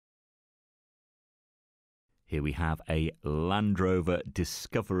Here we have a Land Rover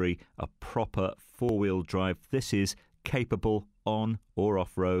Discovery, a proper four-wheel drive. This is capable on or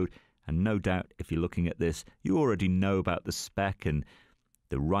off-road, and no doubt if you're looking at this, you already know about the spec and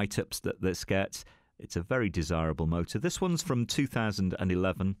the write-ups that this gets. It's a very desirable motor. This one's from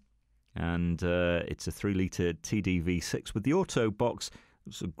 2011, and it's a 3-litre TDV6 with the auto box.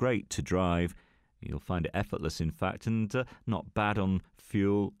 It's great to drive. You'll find it effortless, in fact, and not bad on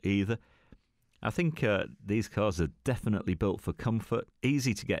fuel either. I think these cars are definitely built for comfort,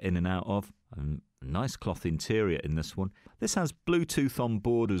 easy to get in and out of, and a nice cloth interior in this one. This has Bluetooth on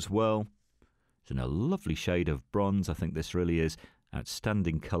board as well. It's in a lovely shade of bronze. I think this really is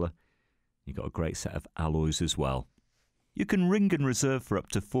outstanding colour. You've got a great set of alloys as well. You can ring and reserve for up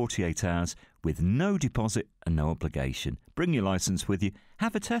to 48 hours with no deposit and no obligation. Bring your licence with you,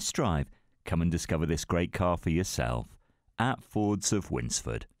 have a test drive. Come and discover this great car for yourself at Fords of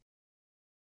Winsford.